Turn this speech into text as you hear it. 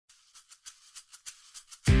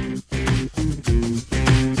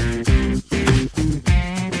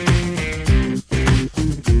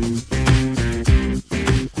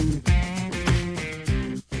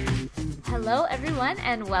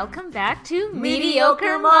everyone, and welcome back to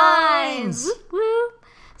Mediocre Minds. Whoop, whoop.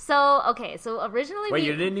 So originally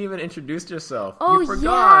you didn't even introduce yourself. Oh, you forgot.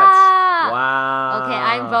 Yeah. Wow. Okay,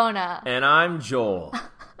 I'm Bona. And I'm Joel.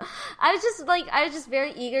 I was just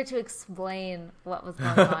very eager to explain what was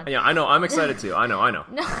going on. Yeah, I know. I'm excited too. I know. No.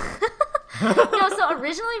 No, so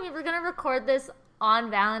originally we were going to record this on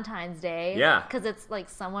Valentine's Day. Yeah. Because it's like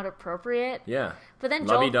somewhat appropriate. Yeah. But then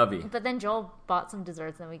Lovey-dovey. But then Joel bought some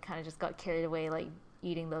desserts and we kind of just got carried away like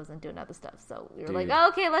eating those and doing other stuff. So we were like, oh,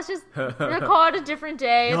 okay, let's just record a different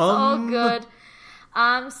day. It's all good.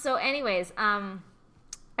 So anyways, I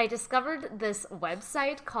discovered this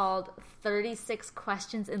website called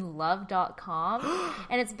 36questionsinlove.com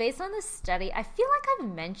and it's based on this study. I feel like I've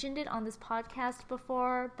mentioned it on this podcast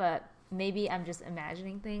before, but maybe I'm just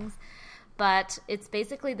imagining things. But it's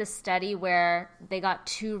basically the study where they got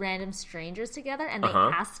two random strangers together and they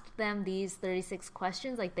asked them these 36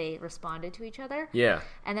 questions, like they responded to each other. Yeah.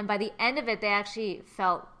 And then by the end of it, they actually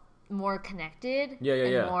felt more connected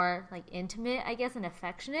and more like intimate, I guess, and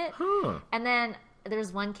affectionate. And then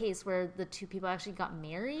there's one case where the two people actually got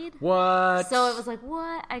married. What? So it was like,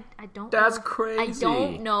 what? I don't know. That's crazy. I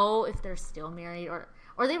don't know if they're still married or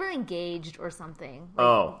they were engaged or something.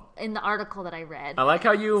 In the article that I read. I like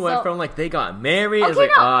how you went from like they got married. Okay, it's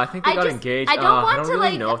like, no, I think they got engaged. I don't want to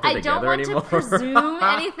really know if they're I don't together want anymore. to presume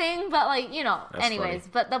anything, but like, you know, That's anyways.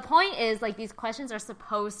 funny. But the point is like these questions are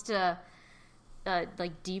supposed to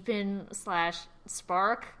like deepen /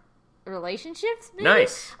 spark relationships, maybe?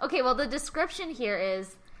 Nice. Okay, well the description here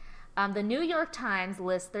is the New York Times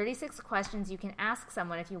lists 36 questions you can ask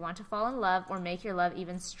someone if you want to fall in love or make your love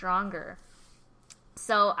even stronger.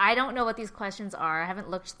 So I don't know what these questions are. I haven't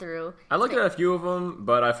looked through. I looked at a few of them,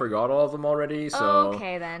 but I forgot all of them already. So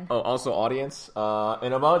okay then. Oh, also audience.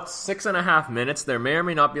 In about 6.5 minutes, there may or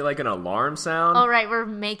may not be like an alarm sound. Oh right, we're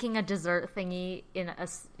making a dessert thingy in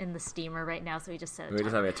the steamer right now, so we just set a timer. We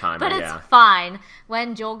just have a timer, but it's fine.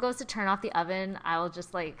 When Joel goes to turn off the oven, I will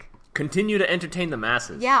just like continue to entertain the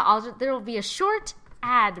masses. Yeah, there will be a short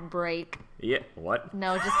ad break. Yeah, what?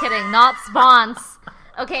 No, just kidding. Not spons.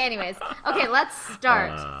 Okay, anyways. Okay, let's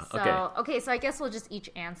start. So I guess we'll just each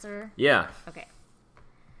answer. Yeah. Okay.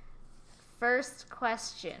 First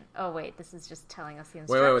question. Oh, wait, this is just telling us the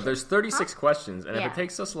instructions. Wait. There's 36 questions, and if it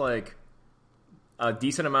takes us like a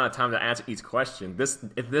decent amount of time to answer each question,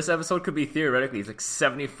 if this episode could be theoretically, it's like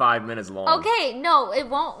 75 minutes long. Okay, no, it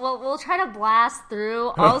won't. We'll try to blast through.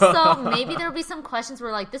 Also, maybe there'll be some questions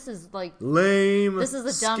where like this is like lame. This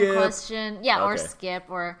is a dumb question. Yeah, or skip,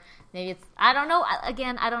 or maybe it's I don't know.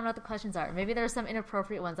 Again, I don't know what the questions are. Maybe there are some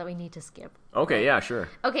inappropriate ones that we need to skip. Okay, yeah, sure.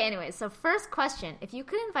 Okay, anyway, so first question: if you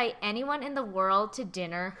could invite anyone in the world to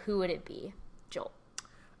dinner, who would it be? Joel.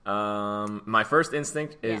 My first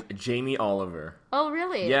instinct is Jamie Oliver. Oh,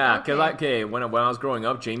 really? Yeah, because when I was growing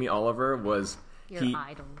up, Jamie Oliver was your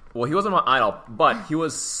idol. Well, he wasn't my idol, but he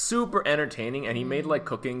was super entertaining, and he made like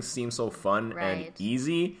cooking seem so fun and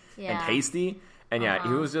easy and tasty. And he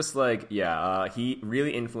was just like, he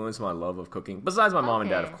really influenced my love of cooking. Besides my mom and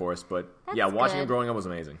dad, of course, but watching him growing up was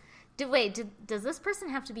amazing. Does this person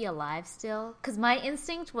have to be alive still? Because my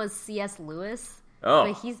instinct was C.S. Lewis. Oh.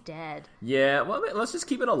 But he's dead. Yeah, well, let's just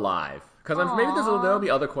keep it alive. Because maybe there'll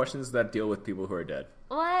be other questions that deal with people who are dead.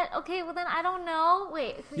 What? Okay, well then I don't know.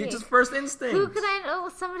 Wait. You just first instinct. Who could I know?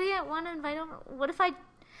 Somebody I want to invite over. What if I...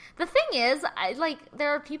 The thing is, there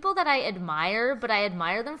are people that I admire, but I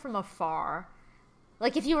admire them from afar.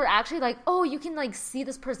 Like, if you were actually like, oh, you can, like, see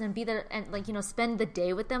this person and be there and, like, you know, spend the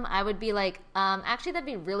day with them, I would be like, actually, that'd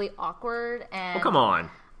be really awkward, and... Oh, come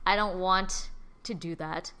on. I don't want to do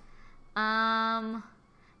that.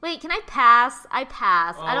 Wait, can I pass? I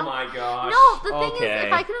pass. Oh I don't... my gosh. No, the thing is,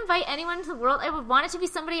 if I could invite anyone into the world, I would want it to be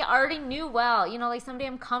somebody I already knew well. You know, like somebody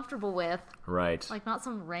I'm comfortable with. Right. Like, not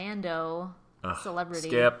some rando celebrity.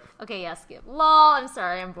 Skip. Okay, yeah, skip. Lol, I'm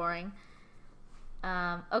sorry, I'm boring.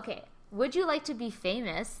 Okay. Would you like to be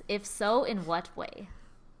famous? If so, in what way?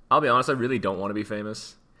 I'll be honest, I really don't want to be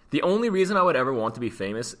famous. The only reason I would ever want to be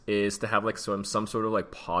famous is to have like some sort of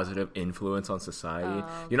like positive influence on society. Oh,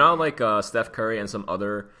 okay. You know how like Steph Curry and some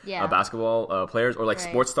other basketball players or like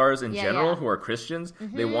sports stars in general who are Christians,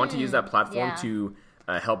 they want to use that platform to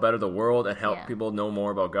help better the world and help people know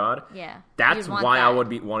more about God. Yeah, that's why I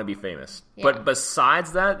would want to be famous. Yeah. But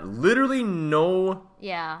besides that, literally no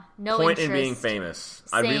point in being famous.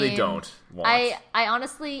 Same. I really don't want. I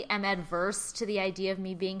honestly am adverse to the idea of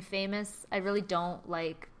me being famous. I really don't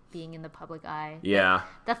like being in the public eye. Yeah.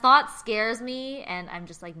 The thought scares me, and I'm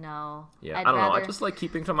just like, no. Yeah, I don't know. I just like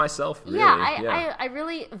keeping to myself, really. I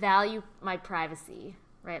really value my privacy,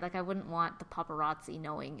 right? Like, I wouldn't want the paparazzi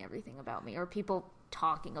knowing everything about me, or people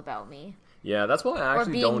talking about me. Yeah, that's why I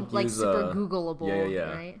actually don't like use super Googleable.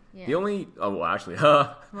 Yeah. Right? Yeah. The only actually,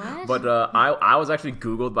 what? But I was actually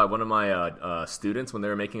Googled by one of my students when they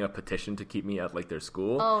were making a petition to keep me at like their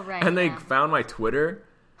school. Oh right. And they found my Twitter,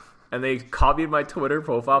 and they copied my Twitter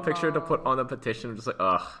profile picture to put on the petition. I'm just like,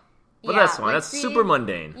 ugh. But that's fine. Like, that's super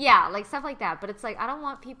mundane. Yeah, like stuff like that. But it's like I don't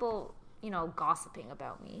want people, gossiping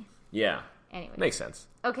about me. Yeah. Anyway. Makes sense.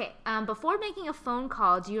 Okay, before making a phone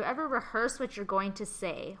call, do you ever rehearse what you're going to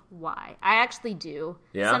say? Why? I actually do.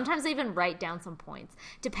 Yeah? Sometimes I even write down some points,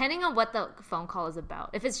 depending on what the phone call is about.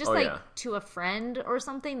 If it's just to a friend or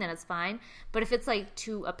something, then it's fine. But if it's like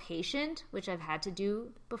to a patient, which I've had to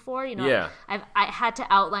do before, I had to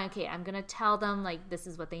outline, okay, I'm going to tell them like this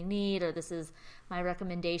is what they need, or this is my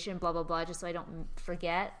recommendation, blah, blah, blah, just so I don't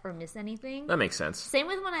forget or miss anything. That makes sense. Same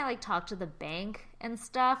with when I like talk to the bank and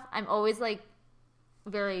stuff. I'm always like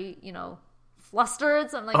very,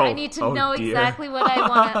 flustered. So I'm like, I need to know exactly what I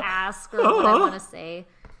want to ask or what I want to say.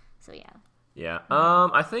 So yeah. Yeah.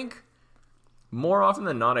 I think more often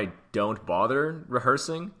than not, I don't bother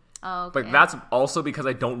rehearsing. Oh, okay. But that's also because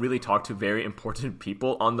I don't really talk to very important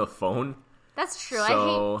people on the phone. That's true.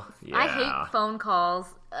 So, I hate phone calls.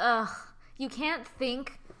 Ugh. You can't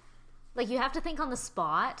think, like you have to think on the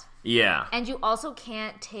spot. Yeah. And you also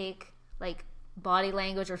can't take like body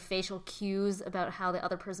language or facial cues about how the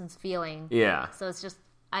other person's feeling. Yeah. So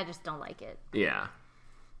I just don't like it. Yeah.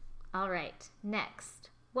 All right. Next.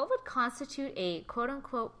 What would constitute a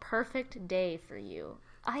quote-unquote perfect day for you?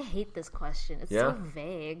 I hate this question. It's so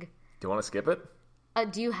vague. Do you want to skip it?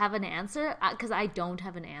 Do you have an answer? Because I don't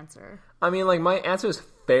have an answer. I mean, like, my answer is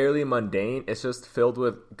fairly mundane. It's just filled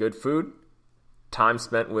with good food, time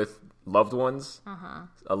spent with loved ones,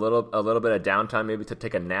 a little bit of downtime, maybe to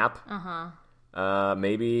take a nap,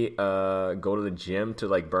 maybe go to the gym to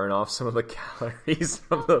like burn off some of the calories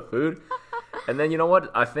from the food, and then you know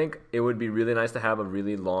what? I think it would be really nice to have a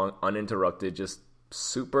really long, uninterrupted, just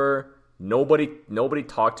super nobody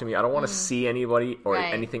talk to me. I don't want to see anybody or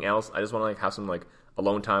anything else. I just want to like have some like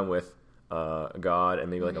alone time with God and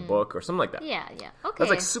maybe like a book or something like that. Yeah. Okay. That's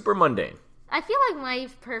like super mundane. I feel like my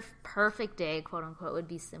perfect day, quote unquote, would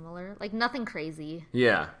be similar. Like nothing crazy.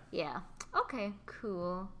 Yeah. Yeah. Okay,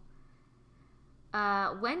 cool.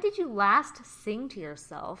 When did you last sing to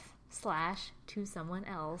yourself / to someone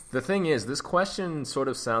else? The thing is, this question sort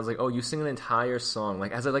of sounds like, oh, you sing an entire song,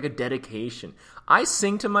 like as a dedication. I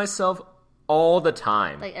sing to myself all the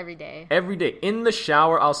time. Like every day. Every day. In the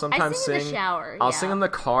shower, I'll sometimes sing. In the shower, I'll sing in the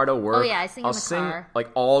car to work. Oh yeah, I sing in the car. I'll sing like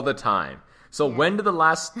all the time. So when did you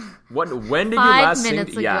last sing?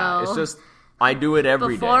 Ago. Yeah, it's just I do it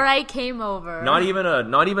every day. Before I came over. Not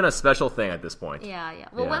even a special thing at this point. Yeah.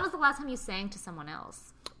 Well, when was the last time you sang to someone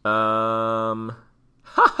else? I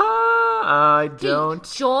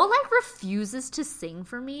don't. Joel like refuses to sing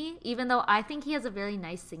for me, even though I think he has a very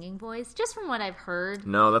nice singing voice. Just from what I've heard.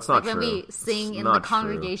 No, that's not true. When we sing in the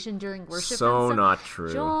congregation during worship. So and stuff. not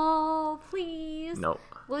true. Joel, please. Nope.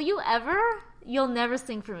 Will you ever? You'll never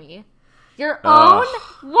sing for me. Your own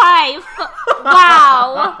wife.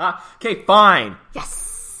 Wow. Okay, fine.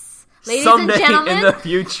 Yes. Ladies Someday and gentlemen, in the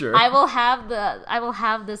future, I will have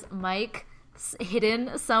this mic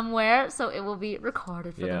hidden somewhere, so it will be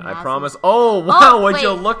recorded for the masses. I promise. Oh, wow, would wait,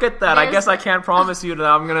 you look at that? I guess I can't promise you that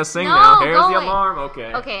I'm going to sing No, now. Here's the wait. alarm.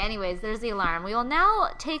 Okay. Okay, anyways, there's the alarm. We will now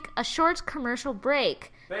take a short commercial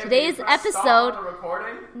break. Babe, Today's can you press stop episode... on the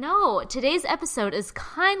recording? No, today's episode is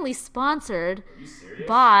kindly sponsored Are you serious?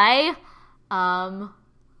 by...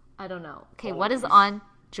 I don't know. Okay, what is on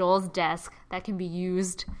Joel's desk that can be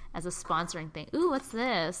used as a sponsoring thing? Ooh, what's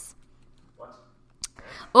this? What?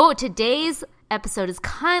 Oh, today's episode is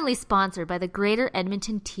kindly sponsored by the Greater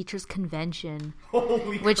Edmonton Teachers Convention,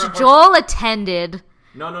 which Joel attended.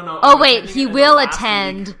 No. Oh, wait, he will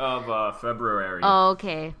attend. Of February. Oh,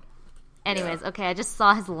 okay. Anyways, okay, I just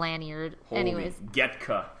saw his lanyard. Anyways.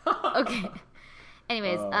 Getka. Okay.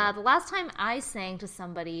 Anyways, the last time I sang to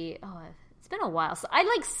somebody, it's been a while. So I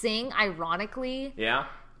like sing ironically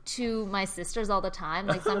to my sisters all the time.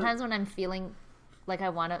 Like sometimes when I'm feeling like I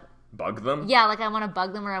want to bug them? Yeah, like I want to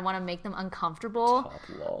bug them or I want to make them uncomfortable. Top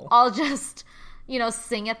lol. I'll just,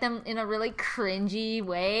 sing at them in a really cringy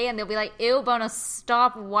way and they'll be like, "Ew, Bona,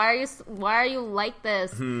 stop. Why are you like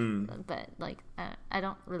this?" But like I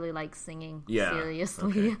don't really like singing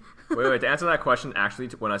seriously. Okay. Wait, to answer that question, actually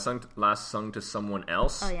when I last sung to someone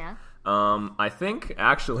else. Oh yeah. I think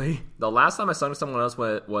actually the last time I sung to someone else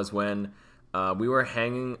was when we were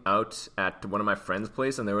hanging out at one of my friends'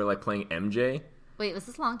 place and they were like playing MJ. Wait, was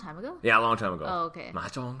this a long time ago? Yeah, a long time ago. Oh, okay.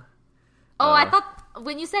 Mahjong. Oh, I thought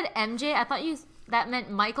when you said MJ, I thought you that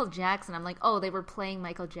meant Michael Jackson. I'm like, oh, they were playing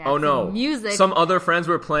Michael Jackson. Oh no, music. Some other friends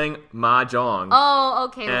were playing mahjong. Oh,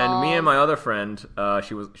 okay. And me and my other friend,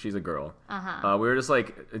 she's a girl. Uh-huh. We were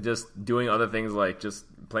just doing other things, like just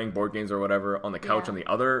playing board games or whatever on the couch on the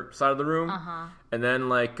other side of the room. Uh-huh. And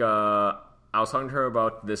then I was talking to her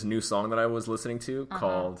about this new song that I was listening to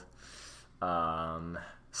called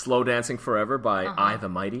 "Slow Dancing Forever" by I the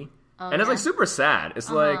Mighty, and it's like super sad. It's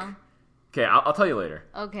like. Okay, I'll tell you later.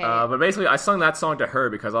 Okay. But basically, I sung that song to her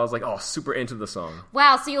because I was like, super into the song.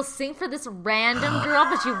 Wow, so you'll sing for this random girl,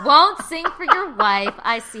 but you won't sing for your wife.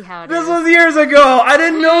 I see how it is. This was years ago. I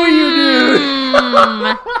didn't know you, dude.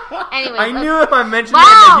 Anyways, I knew if I mentioned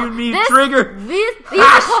that you'd be triggered.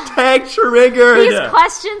 Hashtag triggered. These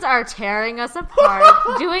questions are tearing us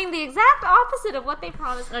apart, doing the exact opposite of what they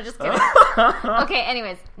promised. No, just kidding. Okay,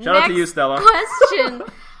 anyways. Shout out to you, Stella. Question.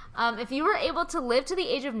 If you were able to live to the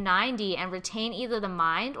age of 90 and retain either the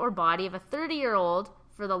mind or body of a 30-year-old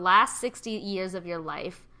for the last 60 years of your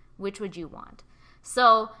life, which would you want?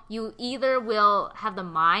 So you either will have the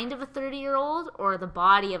mind of a 30-year-old or the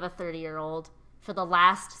body of a 30-year-old for the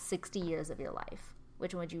last 60 years of your life.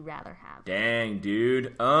 Which one would you rather have? Dang,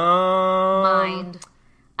 dude. Mind.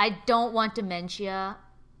 I don't want dementia.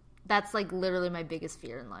 That's like literally my biggest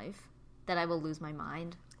fear in life, that I will lose my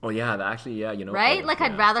mind. Oh, yeah, you know. Right?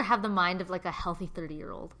 I'd rather have the mind of, like, a healthy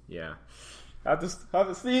 30-year-old. Yeah. Have to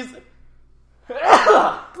sneeze.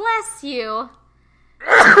 Bless you.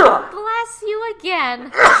 Bless you again.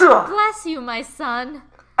 Bless you, my son.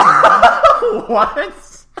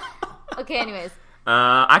 What? Okay, anyways.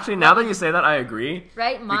 Actually, now that you say that, I agree.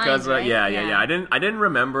 Right? Mind, because, right? Yeah. I didn't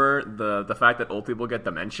remember the fact that old people get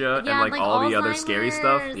dementia and, like all the other scary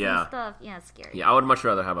stuff. Yeah. Yeah, it's scary. Yeah, I would much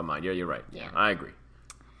rather have a mind. Yeah, you're right. Yeah, I agree.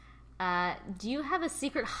 Do you have a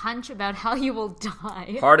secret hunch about how you will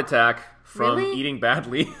die? Heart attack from eating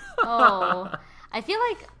badly. Oh, I feel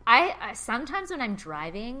like I sometimes when I'm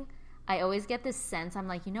driving, I always get this sense. I'm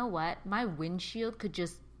like, you know what? My windshield could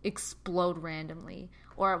just explode randomly,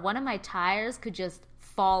 or one of my tires could just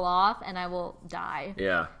fall off and I will die.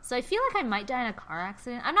 Yeah. So I feel like I might die in a car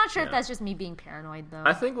accident. I'm not sure if that's just me being paranoid, though.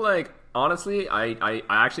 I think, honestly, I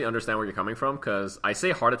actually understand where you're coming from, because I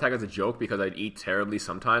say heart attack as a joke because I'd eat terribly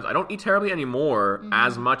sometimes. I don't eat terribly anymore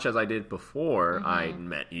as much as I did before I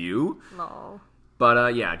met you. Lol.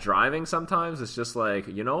 But, driving sometimes, it's just like,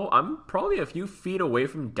 I'm probably a few feet away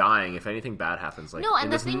from dying if anything bad happens. Like, no,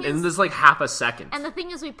 and in this half a second. And the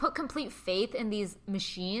thing is, we put complete faith in these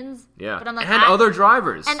machines. Yeah. But I'm like, and other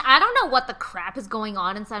drivers. And I don't know what the crap is going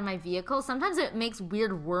on inside my vehicle. Sometimes it makes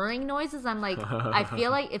weird whirring noises. I'm like, I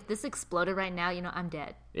feel like if this exploded right now, I'm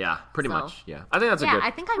dead. Yeah, pretty much. Yeah. I think that's a good... Yeah,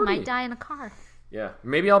 I think I might die in a car. Yeah.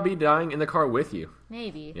 Maybe I'll be dying in the car with you.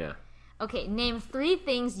 Maybe. Yeah. Okay, name 3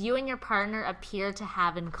 things you and your partner appear to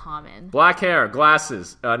have in common. Black hair,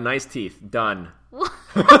 glasses, nice teeth. Done.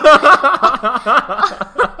 Okay,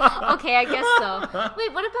 I guess so.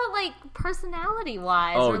 Wait, what about,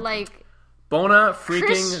 personality-wise? Oh, or, Bona freaking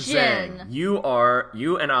Christian. Zhang.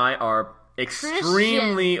 You and I are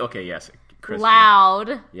extremely... Christian. Okay, yes. Christian.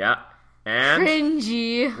 Loud. Yeah. And...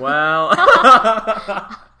 Cringy. Well...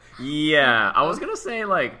 yeah. I was gonna say,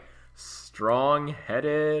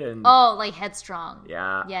 strong-headed and... Oh, headstrong.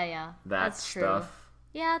 Yeah. Yeah. That's stuff.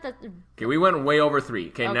 True. Yeah, that's... Okay, we went way over 3.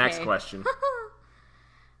 Okay, next question.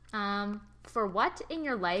 For what in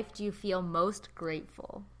your life do you feel most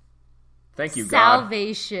grateful? Thank you, God.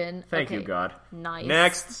 Salvation. Thank you, God. Nice.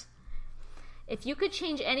 Next. If you could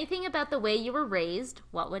change anything about the way you were raised,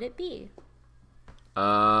 what would it be?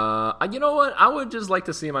 You know what? I would just like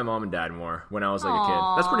to see my mom and dad more when I was a kid.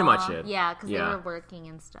 That's pretty much it. Yeah, because they were working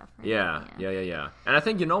and stuff. Right? Yeah. And I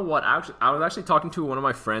think, you know what? I was actually talking to one of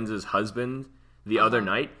my friends' husband the other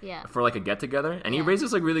night for a get together, and he raised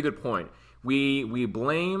this really good point. We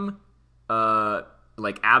blame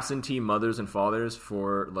absentee mothers and fathers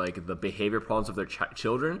for the behavior problems of their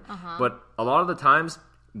children, but a lot of the times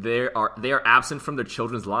they are absent from their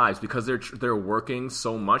children's lives because they're working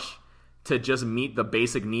so much to just meet the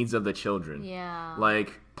basic needs of the children. Yeah.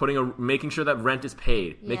 Making sure that rent is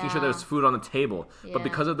paid, making sure there's food on the table. Yeah. But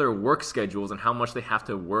because of their work schedules and how much they have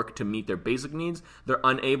to work to meet their basic needs, they're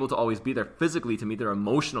unable to always be there physically to meet their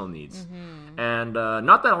emotional needs. Mm-hmm. And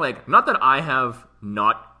not that I have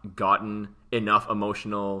not gotten enough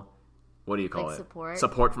emotional, what do you call it?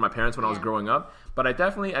 Support from my parents when I was growing up. But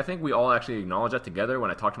I think we all actually acknowledge that together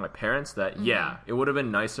when I talked to my parents that, it would have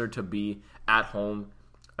been nicer to be at home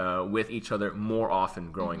with each other more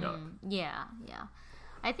often growing up. Yeah.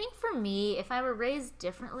 I think for me, if I were raised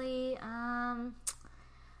differently, not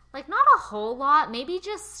a whole lot. Maybe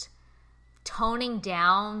just toning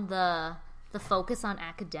down the focus on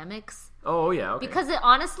academics. Oh, yeah, okay. Because it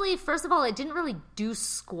honestly, first of all, it didn't really do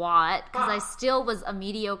squat because I still was a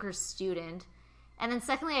mediocre student. And then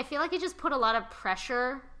secondly, I feel like it just put a lot of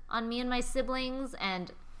pressure on me and my siblings,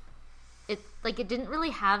 and it didn't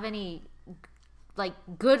really have any like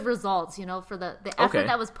good results, you know, for the effort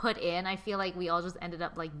that was put in. I feel like we all just ended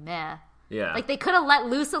up like meh. Yeah. Like they could have let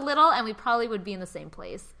loose a little and we probably would be in the same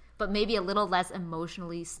place, but maybe a little less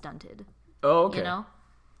emotionally stunted. Oh, okay. You know?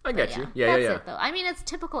 I get you. Yeah, That's yeah. it, though. I mean, it's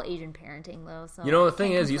typical Asian parenting, though. So you know, the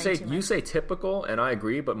thing is, you say typical, and I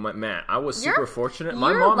agree. But man, I was super fortunate. My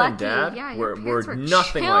you're mom lucky. and dad Yeah, were chill.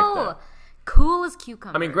 nothing like that. Cool as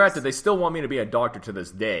cucumbers. I mean, granted, they still want me to be a doctor to this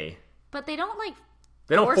day. But they don't like.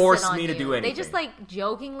 They don't force me to do anything. They just like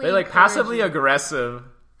jokingly. They like passively aggressively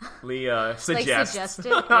suggest. Like suggest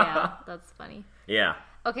it. Yeah, that's funny. Yeah.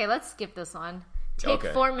 Okay, let's skip this one. Take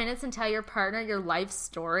 4 minutes and tell your partner your life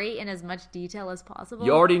story in as much detail as possible.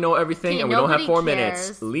 You already know everything, and we don't have 4 cares.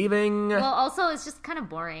 minutes. Leaving. Well, also, it's just kind of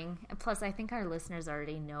boring. And plus, I think our listeners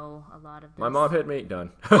already know a lot of this. My mom hit me.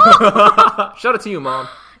 Done. Shout out to you, Mom.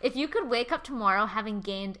 If you could wake up tomorrow having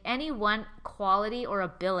gained any one quality or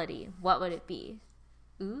ability, what would it be?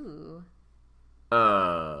 Ooh.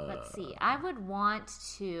 Let's see. I would want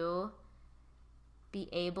to be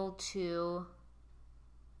able to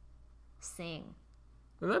sing.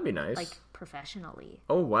 Well, that'd be nice. Like professionally.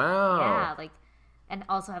 Oh, wow. Yeah, like, and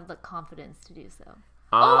also have the confidence to do so.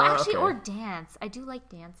 Actually, okay. or dance. I do like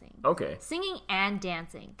dancing. Okay. Singing and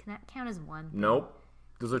dancing. Can that count as one thing? Nope.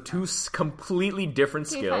 Those are two completely different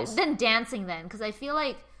skills. Then dancing then, because I feel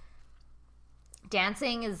like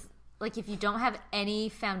dancing is, like, if you don't have any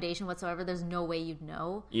foundation whatsoever, there's no way you'd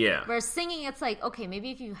know. Yeah. Whereas singing, it's like, okay,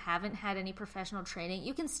 maybe if you haven't had any professional training,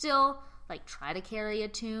 you can still, like, try to carry a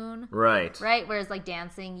tune. Right. Right? Whereas, like,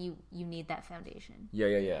 dancing, you need that foundation. Yeah.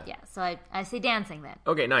 Yeah, so I say dancing then.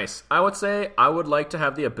 Okay, nice. I would say I would like to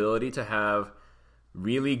have the ability to have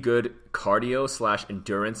really good cardio /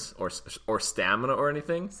 endurance or stamina or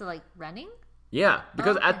anything. So, like, running? Yeah,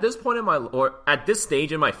 because at this point at this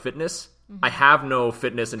stage in my fitness, I have no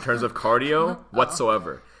fitness in terms of cardio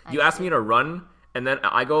whatsoever. You ask me to run, and then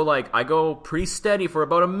I go pretty steady for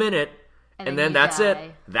about a minute, and then that's die.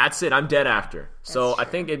 it. That's it. I'm dead after. So true. I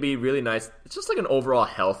think it'd be really nice. It's just like an overall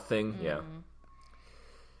health thing. Yeah.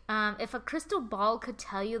 If a crystal ball could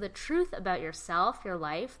tell you the truth about yourself, your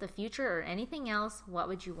life, the future, or anything else, what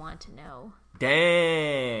would you want to know?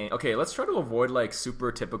 Dang. Okay, let's try to avoid like super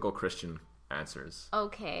typical Christian answers.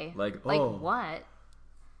 Okay. Like what?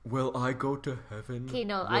 Will I go to heaven? Okay,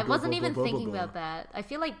 no, I wasn't even thinking about that. I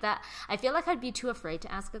feel like I'd be too afraid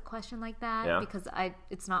to ask a question like that because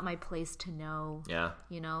it's not my place to know. Yeah.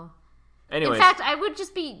 You know. Anyway. In fact, I would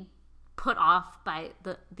just be put off by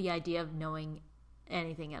the idea of knowing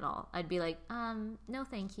anything at all. I'd be like, no,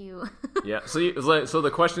 thank you. Yeah. So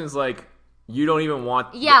the question is like, you don't even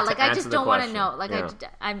want. Yeah, like I just don't want to know. Like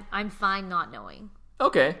I'm fine not knowing.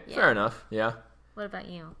 Okay, fair enough. Yeah. What about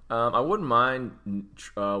you? I wouldn't mind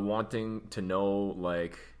wanting to know,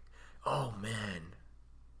 like, oh man,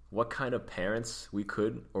 what kind of parents we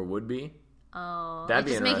could or would be. Oh, that'd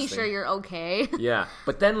be just making sure you're okay. Yeah,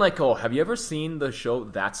 but then like, have you ever seen the show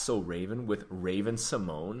That's So Raven with Raven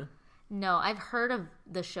Simone? No, I've heard of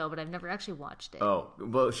the show, but I've never actually watched it. Oh,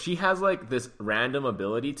 well, she has like this random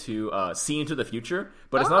ability to see into the future,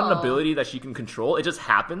 but it's not an ability that she can control. It just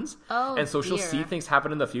happens. Oh, and so she'll see things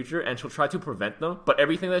happen in the future, and she'll try to prevent them. But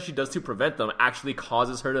everything that she does to prevent them actually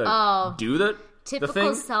causes her to do the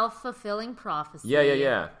typical self-fulfilling prophecy.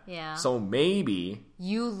 Yeah. So maybe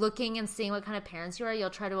you looking and seeing what kind of parents you are, you'll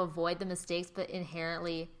try to avoid the mistakes, but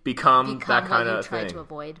inherently become that kind of try thing. to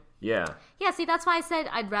avoid. Yeah. Yeah, see, that's why I said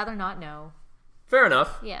I'd rather not know. Fair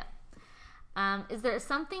enough. Yeah. Is there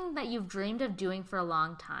something that you've dreamed of doing for a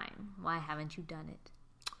long time? Why haven't you done it?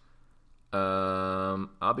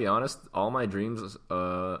 I'll be honest. All my dreams,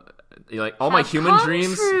 my human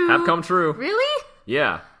dreams have come true. Really?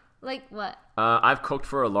 Yeah. Like what? I've cooked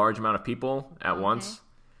for a large amount of people at once.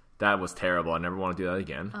 That was terrible. I never want to do that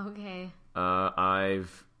again. Okay.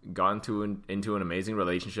 I've gotten into an amazing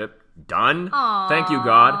relationship. Done. Aww, thank you,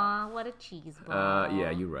 God. What a cheese ball. Yeah,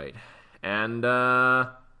 you're right. And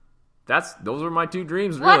those were my two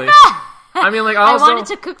dreams, what really. The? I mean, like, I wanted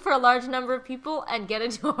to cook for a large number of people and get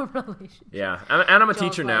into a relationship. Yeah, and I'm a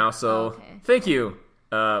teacher now, so thank you,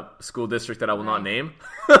 school district that I will not name.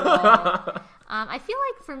 I feel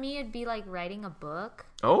like for me it'd be like writing a book.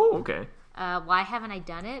 Oh, okay. Why haven't I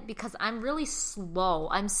done it? Because I'm really slow.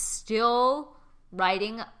 I'm still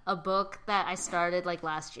writing a book that I started like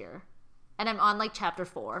last year, and I'm on like chapter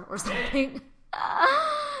 4 or something.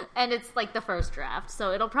 And it's like the first draft,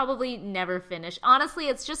 so it'll probably never finish. Honestly,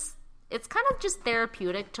 it's it's kind of just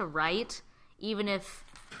therapeutic to write, even if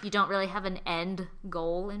you don't really have an end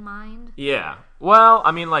goal in mind. Yeah. Well,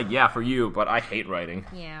 I mean, like, yeah, for you, but I hate writing.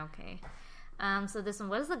 Yeah, okay. So this one,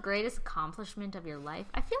 what is the greatest accomplishment of your life?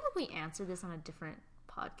 I feel like we answered this on a different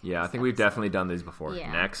podcast. Yeah, I think we've definitely done these before.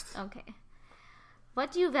 Yeah. Next. Okay.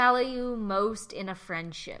 What do you value most in a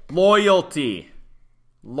friendship? Loyalty.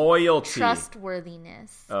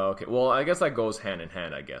 Trustworthiness. Oh, okay. Well, I guess that goes hand in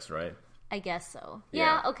hand, I guess, right? I guess so.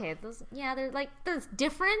 Yeah, okay. They're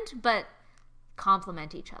different, but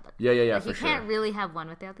complement each other. Yeah, like, for sure. You can't really have one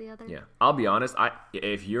without the other. Yeah. I'll be honest,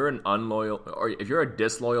 if you're an unloyal, or if you're a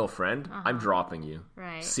disloyal friend, I'm dropping you.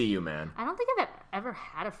 Right. See you, man. I don't think I've ever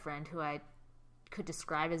had a friend who I could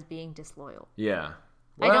describe as being disloyal. Yeah.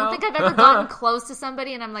 Well, I don't think I've ever gotten close to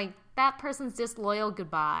somebody and I'm like, that person's disloyal,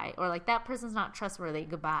 goodbye. Or like, that person's not trustworthy,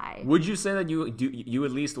 goodbye. Would you say that you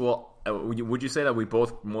at least, would you say that we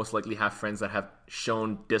both most likely have friends that have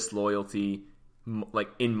shown disloyalty, like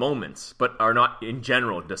in moments, but are not in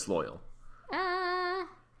general disloyal?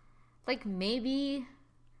 Like maybe,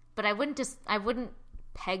 but I wouldn't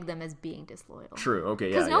peg them as being disloyal. True, okay,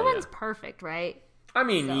 yeah. Because no one's perfect, right? I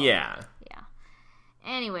mean, yeah. Yeah.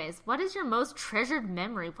 Anyways, what is your most treasured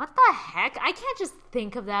memory? What the heck? I can't just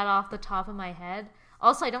think of that off the top of my head.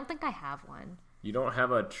 Also, I don't think I have one. You don't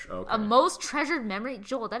have a most treasured memory?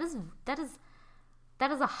 Joel, that is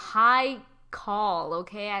a high call,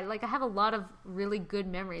 okay? I have a lot of really good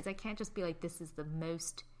memories. I can't just be like, this is the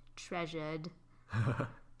most treasured,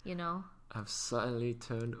 you know? I've suddenly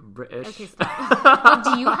turned British. Okay, stop. Well,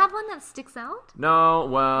 do you have one that sticks out? No,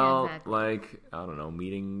 well, yeah, exactly. like, I don't know,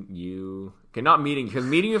 meeting you. Okay, not meeting, because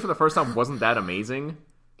meeting you for the first time wasn't that amazing.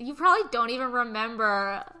 You probably don't even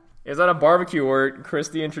remember. Is that a barbecue where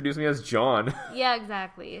Christy introduced me as John? Yeah,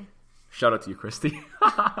 exactly. Shout out to you, Christy.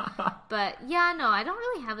 But, yeah, no, I don't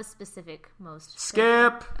really have a specific most.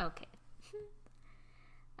 Skip! Okay.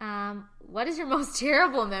 What is your most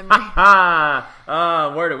terrible memory?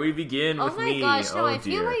 Where do we begin with me? Oh my gosh, no, I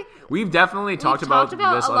dear. feel like we've definitely talked about this on a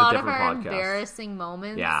different podcast. a lot of our embarrassing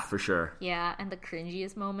moments. Yeah, for sure. Yeah, and the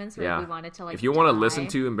cringiest moments where we wanted to if you want to listen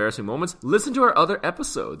to embarrassing moments, listen to our other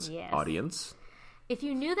episodes, yes. Audience. If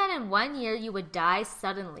you knew that in 1 year you would die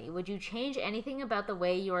suddenly, would you change anything about the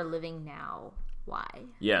way you are living now? Why?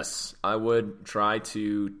 Yes, I would try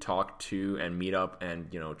to talk to and meet up and,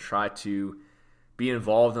 try to be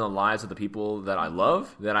involved in the lives of the people that I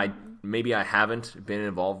love, that I haven't been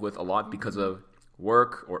involved with a lot because of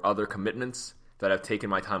work or other commitments that have taken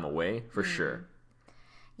my time away, for sure.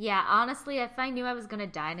 Yeah, honestly, if I knew I was going to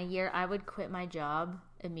die in a year, I would quit my job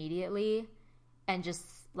immediately and just,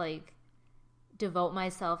 devote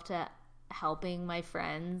myself to helping my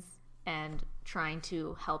friends and trying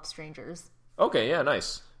to help strangers. Okay, yeah,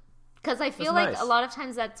 nice. Because I feel like a lot of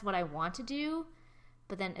times that's what I want to do,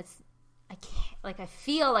 but then I can't, I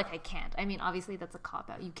feel like I can't. I mean, obviously that's a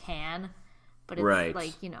cop-out. You can, but it's right.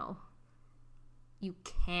 You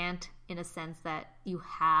can't in a sense that you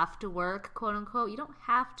have to work, quote unquote. You don't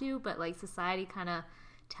have to, but society kind of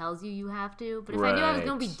tells you have to. But if I knew I was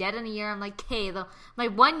going to be dead in a year, I'm like, hey, my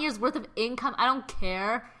 1 year's worth of income, I don't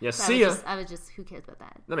care. Yeah, so see ya. I was just, who cares about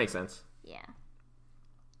that? That makes sense. Yeah.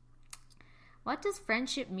 What does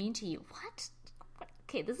friendship mean to you? What?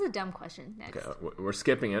 Okay, this is a dumb question. Next. Okay, we're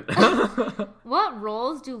skipping it. What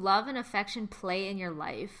roles do love and affection play in your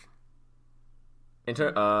life? Big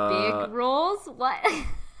roles? What?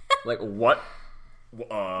 What?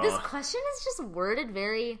 This question is just worded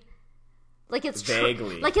very... it's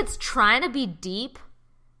vaguely. It's trying to be deep,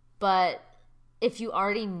 but if you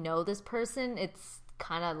already know this person, it's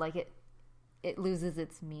kind of it loses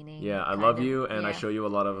its meaning. Yeah, I love you, and I show you a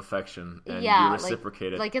lot of affection, and you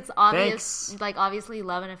reciprocate it. It's obvious. Thanks. Obviously,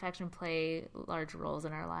 love and affection play large roles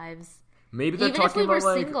in our lives. Maybe they're even talking if we about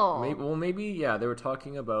were single. Maybe they were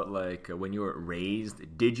talking about when you were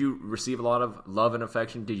raised. Did you receive a lot of love and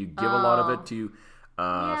affection? Did you give a lot of it to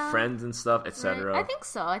friends and stuff, etc.? Right. I think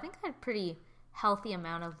so. I think I had a pretty healthy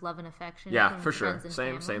amount of love and affection. Yeah, for sure.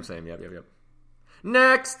 Same. Yep.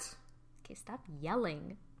 Next. Okay, stop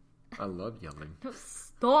yelling. I love yelling.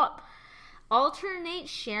 Stop. Alternate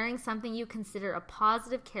sharing something you consider a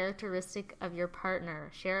positive characteristic of your partner.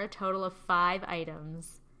 Share a total of 5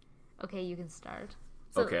 items. Okay, you can start.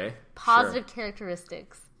 So, okay. Positive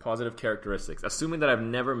characteristics. Positive characteristics. Assuming that I've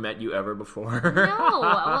never met you ever before. No.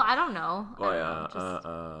 Well, I don't know.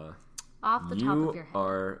 Off the top of your head. You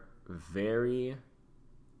are very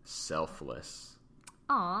selfless.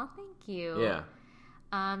 Aw, thank you. Yeah.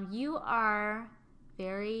 You are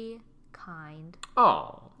very kind.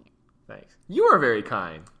 Oh, thanks. You are very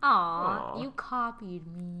kind. Aw, you copied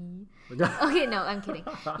me. Okay, no, I'm kidding.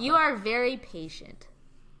 You are very patient.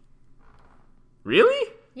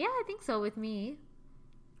 Really? Yeah, I think so with me.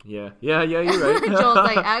 Yeah, you're right. Joel's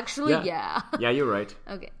like, actually, yeah. Yeah, you're right.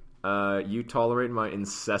 Okay. You tolerate my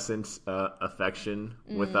incessant affection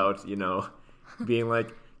without, being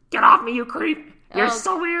like, get off me, you creep! You're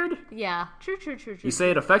so weird! Yeah, true. You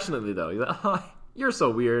say it affectionately, though. You're like, oh, you're so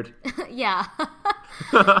weird. Yeah.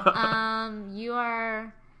 You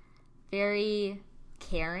are very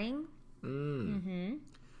caring. Mm-hmm.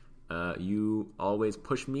 You always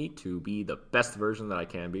push me to be the best version that I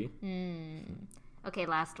can be. Okay,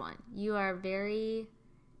 last one. You are very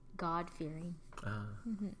God-fearing.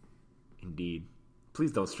 Indeed.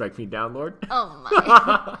 Please don't strike me down, Lord.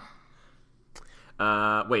 Oh,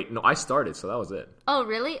 my. Wait, no, I started, so that was it. Oh,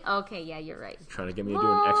 really? Okay, yeah, you're right. Trying to get me to do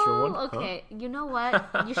an extra one? Okay, You know what?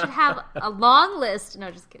 You should have a long list.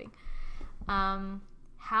 No, just kidding.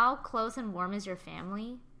 How close and warm is your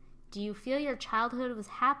family? Do you feel your childhood was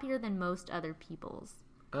happier than most other people's?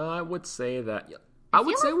 I would say that... I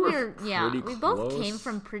would say we're pretty we close. both came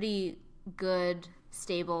from pretty good,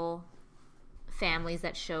 stable families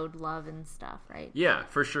that showed love and stuff, right? Yeah,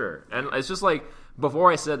 for sure. And it's just like, before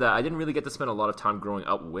I said that, I didn't really get to spend a lot of time growing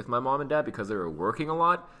up with my mom and dad because they were working a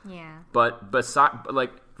lot. Yeah. But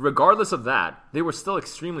regardless of that, they were still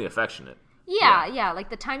extremely affectionate. Yeah. Like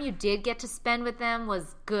the time you did get to spend with them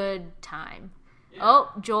was good time. Yeah.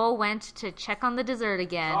 Oh, Joel went to check on the dessert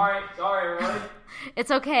again. Sorry, everybody.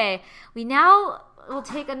 It's okay. We now will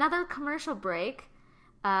take another commercial break.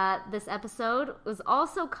 This episode was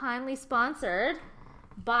also kindly sponsored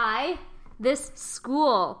by this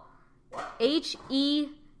school, H.E.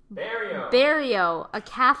 Barrio, a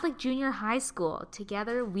Catholic junior high school.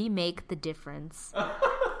 Together, we make the difference.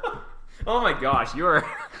 Oh my gosh, you're...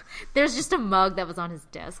 There's just a mug that was on his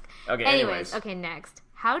desk. Okay, anyways. Okay, next.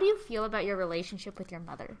 How do you feel about your relationship with your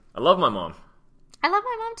mother? I love my mom. I love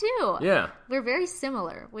my mom too. Yeah. We're very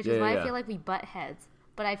similar, which is why I feel like we butt heads.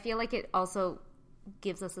 But I feel like it also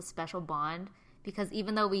gives us a special bond because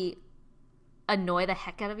even though we annoy the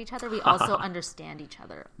heck out of each other, we also understand each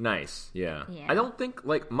other. Nice, yeah. I don't think,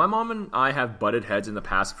 my mom and I have butted heads in the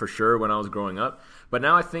past for sure when I was growing up, but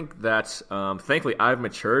now I think that, thankfully, I've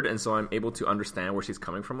matured, and so I'm able to understand where she's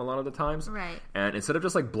coming from a lot of the times. Right. And instead of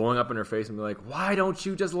just, blowing up in her face and be like, why don't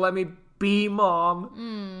you just let me be,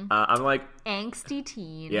 Mom? I'm like... Angsty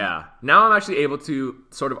teen. Yeah. Now I'm actually able to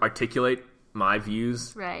sort of articulate my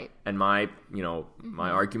views and my my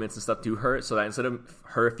arguments and stuff to her, so that instead of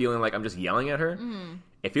her feeling like I'm just yelling at her,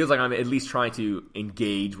 it feels like I'm at least trying to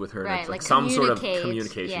engage with her, like some sort of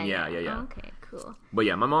communication. Yeah. Okay, cool. But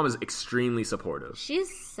yeah, my mom is extremely supportive.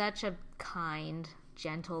 She's such a kind,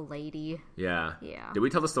 gentle lady. Yeah. Did we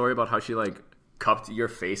tell the story about how she cupped your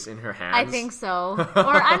face in her hands? I think so.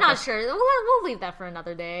 Or I'm not sure. We'll leave that for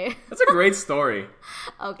another day. That's a great story.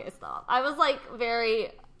 Okay, stop. I was very...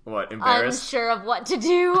 What, embarrassed? Unsure of what to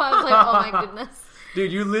do. I was like, oh my goodness.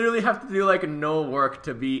 Dude, you literally have to do no work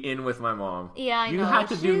to be in with my mom. Yeah, I know. You had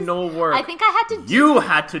to do no work. I think I had to You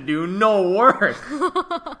had to do no work.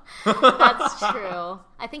 That's true.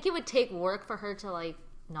 I think it would take work for her to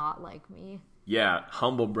not like me. Yeah,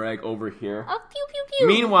 humble brag over here. Oh, pew pew pew.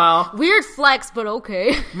 Meanwhile, weird flex, but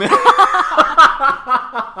okay.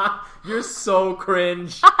 You're so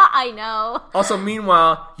cringe. I know. Also,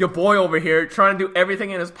 meanwhile, your boy over here trying to do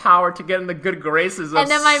everything in his power to get in the good graces of and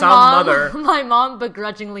then mother. My mom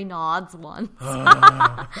begrudgingly nods once. What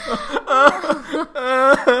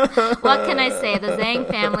can I say? The Zhang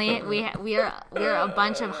family, we're a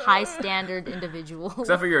bunch of high standard individuals.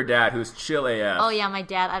 Except for your dad, who's chill AF. Oh yeah, my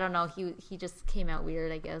dad. I don't know. He just came out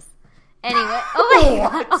weird, I guess. Anyway, oh my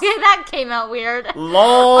god. Okay, that came out weird.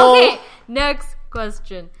 LOL. Okay, next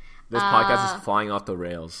question. This podcast is flying off the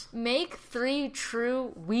rails. Make 3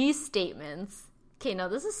 true we statements. Okay, no,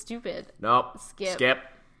 this is stupid. Nope. Skip.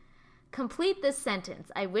 Complete this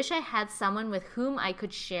sentence. I wish I had someone with whom I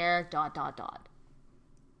could share ...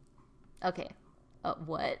 Okay.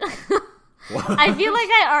 What? I feel like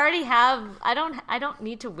I already have. I don't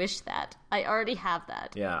need to wish that. I already have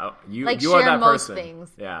that. Yeah, you share are that most person. Things.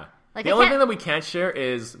 Yeah. The only thing that we can't share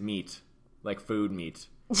is meat, food meat,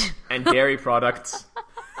 and dairy products.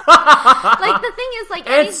 The thing is,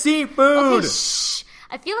 and seafood. Okay, shh.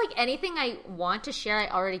 I feel like anything I want to share, I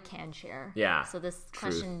already can share. Yeah. So this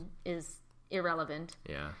question is irrelevant.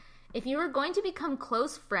 Yeah. If you were going to become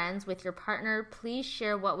close friends with your partner, please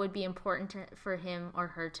share what would be important for him or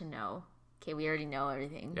her to know. Okay, we already know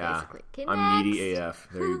everything, basically. Okay, I'm needy AF.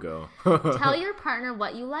 There you go. Tell your partner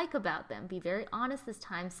what you like about them. Be very honest this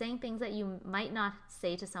time, saying things that you might not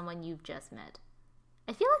say to someone you've just met.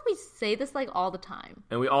 I feel like we say this like all the time.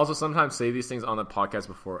 And we also sometimes say these things on the podcast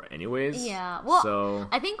before anyways. Yeah. Well, so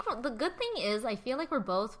I think the good thing is I feel like we're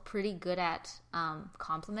both pretty good at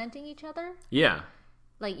complimenting each other. Yeah.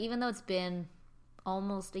 Like, even though it's been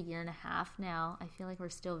almost a year and a half now, I feel like we're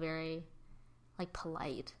still very, like,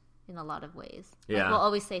 polite in a lot of ways. Yeah. Like, we'll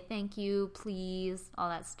always say thank you, please, all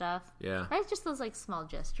that stuff. Yeah. Right? Just those, like, small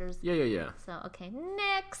gestures. Yeah. So, okay,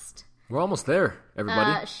 next. We're almost there,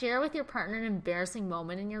 everybody. Share with your partner an embarrassing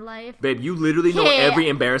moment in your life. Babe, you literally know every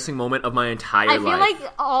embarrassing moment of my entire life. I feel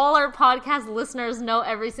like all our podcast listeners know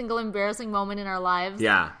every single embarrassing moment in our lives.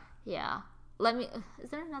 Yeah. Yeah. Is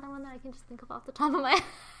there another one that I can just think of off the top of my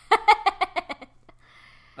head?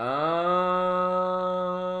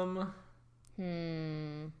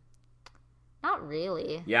 Not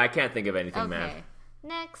really. Yeah, I can't think of anything, man. Okay.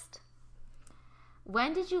 Next.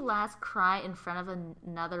 When did you last cry in front of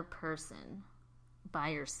another person? By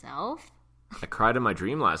yourself? I cried in my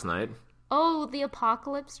dream last night. Oh, the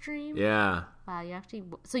apocalypse dream? Yeah. Wow,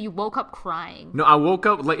 so you woke up crying. No, I woke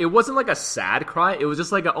up, like, it wasn't like a sad cry. It was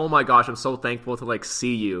just like oh my gosh, I'm so thankful to, like,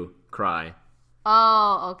 see you cry.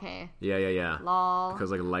 Oh, okay. Yeah. Lol. Because,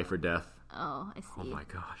 like, life or death. Oh, I see. Oh my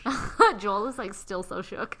gosh. Joel is, like, still so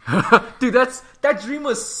shook. Dude, that dream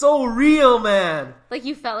was so real, man. Like,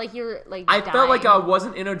 you felt like you were, like, I dying. felt like I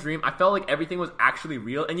wasn't in a dream. I felt like everything was actually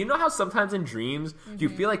real. And you know how sometimes in dreams, you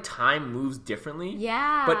feel like time moves differently?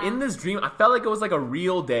 Yeah. But in this dream, I felt like it was like a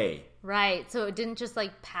real day. Right. So it didn't just,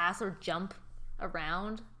 like, pass or jump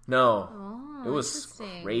around? No. Oh, it was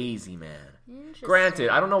crazy, man. Interesting. Granted,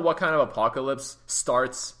 I don't know what kind of apocalypse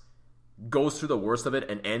goes through the worst of it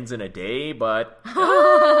and ends in a day, but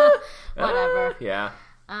whatever. Yeah.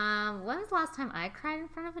 When was the last time I cried in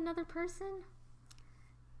front of another person?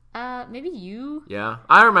 Maybe you. Yeah,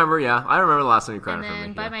 I remember. Yeah, I remember the last time you cried in front of me.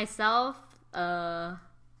 And then by myself, I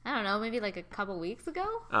don't know, maybe like a couple weeks ago.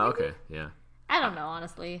 Oh, okay, yeah. I don't know,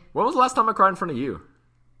 honestly. When was the last time I cried in front of you?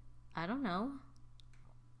 I don't know.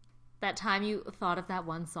 That time you thought of that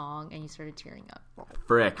one song and you started tearing up.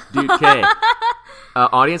 Frick. Dude, okay.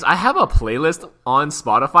 Audience, I have a playlist on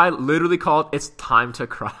Spotify literally called It's Time to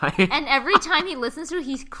Cry. And every time he listens to it,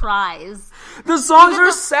 he cries. The songs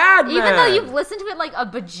are sad, man. Even though you've listened to it like a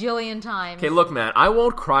bajillion times. Okay, look, man. I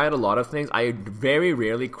won't cry at a lot of things. I very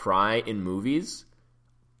rarely cry in movies.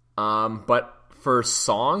 But for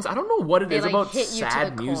songs, I don't know what it is about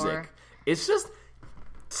sad music. It's just...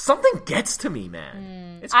 something gets to me,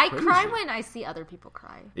 man. It's crazy. I cry when I see other people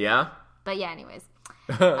cry. Yeah? But yeah, anyways.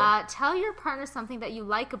 Tell your partner something that you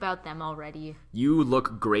like about them already. You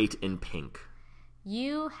look great in pink.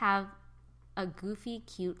 You have a goofy,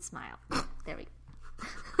 cute smile. There we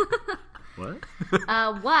go.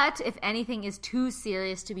 What? What, if anything, is too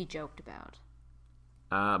serious to be joked about?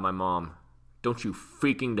 My mom. Don't you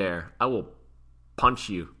freaking dare. I will punch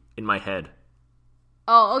you in my head.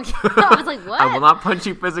 Oh, okay. I was like, what? I will not punch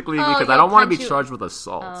you physically because I don't want to be charged with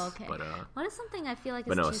assault. Oh, okay. But, what is something I feel like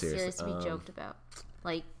is too serious to be joked about?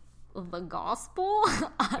 Like, the gospel?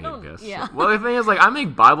 I don't know. Yeah. Well, the thing is, like, I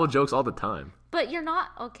make Bible jokes all the time. But you're not,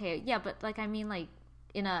 okay, yeah, but, like, I mean, like,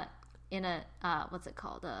 in a, what's it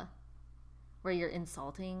called? Where you're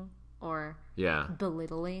insulting or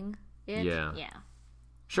belittling it? Yeah. Yeah.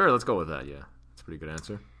 Sure, let's go with that, yeah. That's a pretty good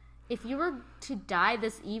answer. If you were to die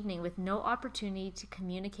this evening with no opportunity to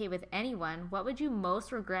communicate with anyone, what would you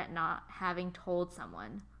most regret not having told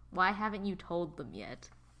someone? Why haven't you told them yet?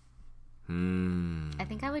 I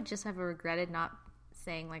think I would just have regretted not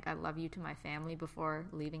saying, like, I love you to my family before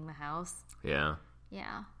leaving the house. Yeah.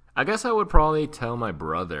 Yeah. I guess I would probably tell my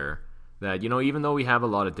brother that, you know, even though we have a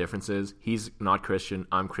lot of differences, he's not Christian,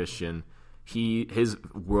 I'm Christian. His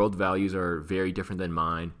world values are very different than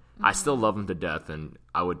mine. Mm-hmm. I still love him to death, and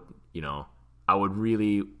I would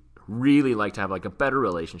really, really like to have, like, a better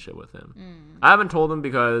relationship with him. I haven't told him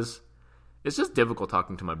because it's just difficult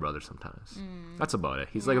talking to my brother sometimes. That's about it.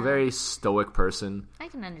 He's like a very stoic person. I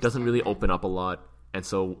can understand. Doesn't really open up a lot. And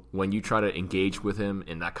so when you try to engage with him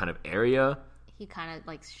in that kind of area, he kind of,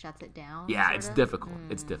 like, shuts it down. Yeah, it's difficult.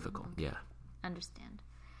 It's difficult. Yeah. Understand.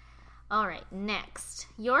 All right, next.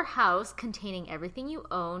 Your house containing everything you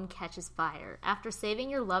own catches fire. After saving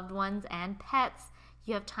your loved ones and pets,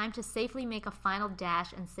 you have time to safely make a final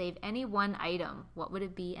dash and save any one item. What would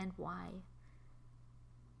it be and why?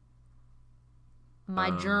 My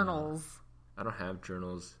journals. I don't have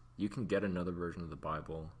journals. You can get another version of the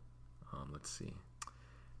Bible. Let's see.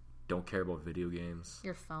 Don't care about video games.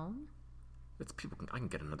 Your phone? I can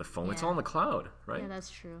get another phone. Yeah. It's all in the cloud, right? Yeah, that's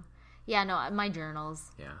true. Yeah, no, my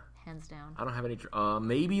journals. Yeah. Hands down. I don't have any...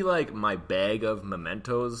 maybe, like, my bag of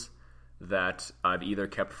mementos that I've either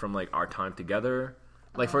kept from, like, our time together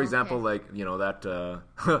Like, for example, like, you know, that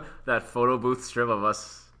that photo booth strip of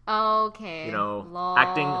us. Okay. You know, Lol.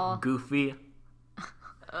 acting goofy.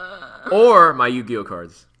 Or my Yu-Gi-Oh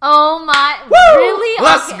cards. Oh my! Woo! Really?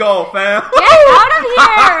 Let's okay. go, fam! Get out of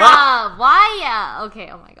here! Why? Yeah. Okay.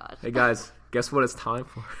 Oh my gosh. Hey guys, guess what it's time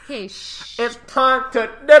for? Okay. Shh. It's time to.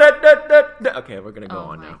 Okay, we're gonna go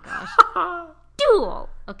on now. Gosh. Duel.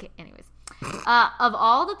 Okay. Anyways, of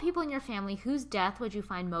all the people in your family, whose death would you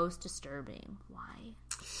find most disturbing? Why?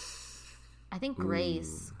 I think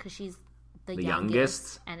Grace, because she's the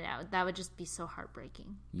youngest, and that would just be so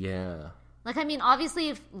heartbreaking. Yeah. Like, I mean, obviously,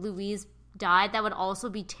 if Louise died, that would also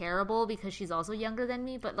be terrible because she's also younger than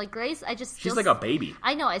me. But, like, Grace, she's like a baby.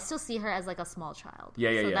 I know. I still see her as, like, a small child.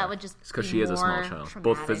 Yeah. So that would just because she is a small child. Traumatic.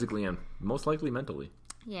 Both physically and most likely mentally.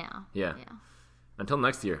 Yeah. Until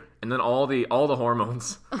next year. And then all the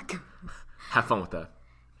hormones. Have fun with that.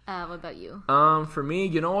 What about you? For me,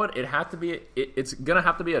 you know what? It's gonna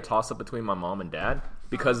have to be a toss-up between my mom and dad.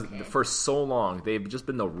 Because for so long, they've just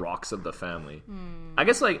been the rocks of the family. I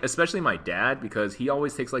guess, like, especially my dad, because he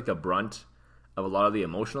always takes, like, the brunt of a lot of the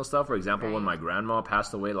emotional stuff. For example, when my grandma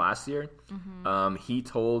passed away last year, he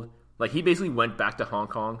basically went back to Hong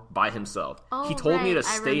Kong by himself. Oh, he told me to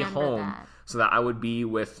stay home so that I would be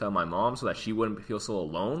with my mom so that she wouldn't feel so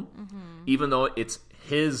alone, even though it's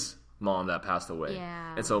his mom that passed away.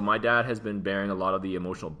 Yeah. And so my dad has been bearing a lot of the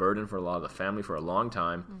emotional burden for a lot of the family for a long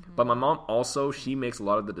time. But my mom also, she makes a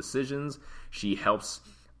lot of the decisions. She helps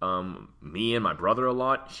me and my brother a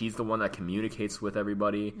lot. She's the one that communicates with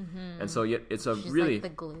everybody. And so it's a She's really... like the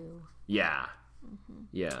glue. Yeah.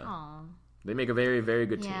 Yeah. Aww. They make a very, very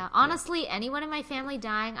good team. Yeah, honestly, anyone in my family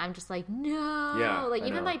dying, I'm just like, no. Yeah, like,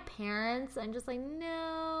 even my parents, I'm just like,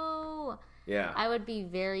 no. Yeah. I would be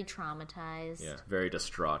very traumatized. Yeah, very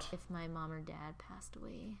distraught. If my mom or dad passed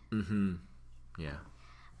away. Yeah.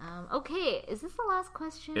 Okay, is this the last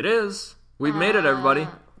question? It is. We've made it, everybody.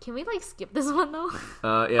 Can we, like, skip this one, though?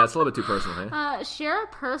 Yeah, it's a little bit too personal, hey? Share a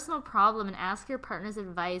personal problem and ask your partner's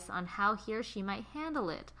advice on how he or she might handle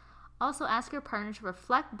it. Also, ask your partner to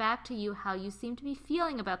reflect back to you how you seem to be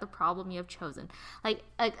feeling about the problem you have chosen. Like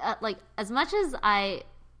as much as I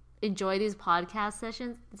enjoy these podcast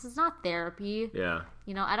sessions, this is not therapy. Yeah.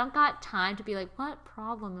 You know, I don't got time to be like, what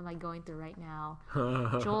problem am I going through right now?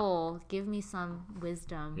 Joel, give me some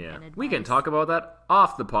wisdom and advice. We can talk about that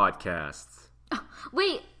off the podcast.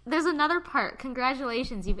 Wait, there's another part.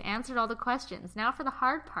 Congratulations, you've answered all the questions. Now for the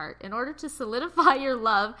hard part. In order to solidify your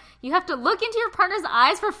love, you have to look into your partner's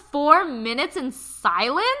eyes for 4 minutes in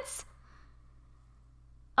silence?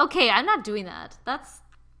 Okay, I'm not doing that.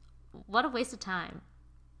 What a waste of time.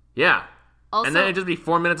 Yeah. Also, and then it'd just be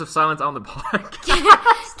 4 minutes of silence on the podcast.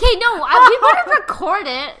 Okay, no, we wouldn't record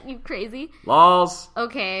it, you crazy. Lols.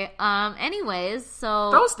 Okay, anyways, so...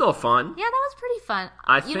 That was still fun. Yeah, that was pretty fun.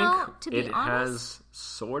 I think it has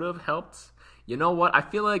sort of helped. You know what? I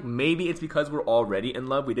feel like maybe it's because we're already in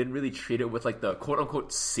love. We didn't really treat it with, like, the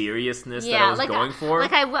quote-unquote seriousness that I was going for.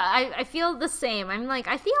 Like, I feel the same. I'm like,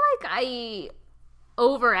 I feel like I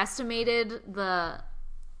overestimated the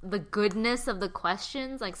goodness of the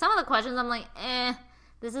questions. Like, some of the questions I'm like,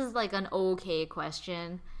 this is like an okay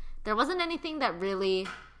question. There wasn't anything that really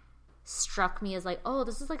struck me as like, oh,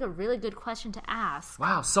 this is like a really good question to ask.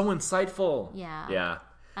 Wow, so insightful. Yeah. Yeah.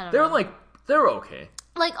 I don't know. They were okay.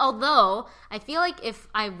 Like, although I feel like if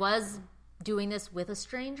I was doing this with a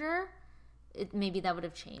stranger, maybe that would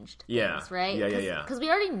have changed things, right? Yeah. Because we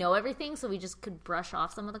already know everything, so we just could brush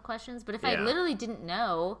off some of the questions. But if I literally didn't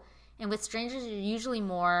know, and with strangers, you're usually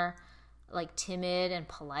more like timid and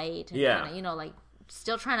polite, and kinda, you know, like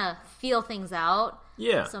still trying to feel things out.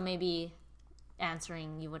 Yeah. So maybe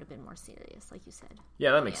answering you would have been more serious, like you said.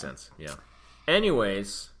 Yeah, that makes sense. Yeah.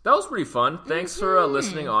 Anyways, that was pretty fun. Thanks for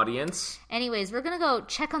listening, audience. Anyways, we're going to go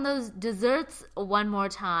check on those desserts one more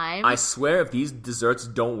time. I swear if these desserts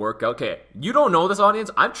don't work out... Okay, you don't know this,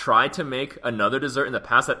 audience. I've tried to make another dessert in the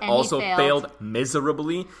past that also failed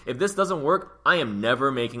miserably. If this doesn't work, I am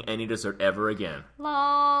never making any dessert ever again.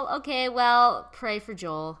 Lol. Okay, well, pray for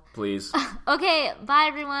Joel. Please. Okay, bye,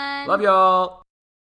 everyone. Love y'all.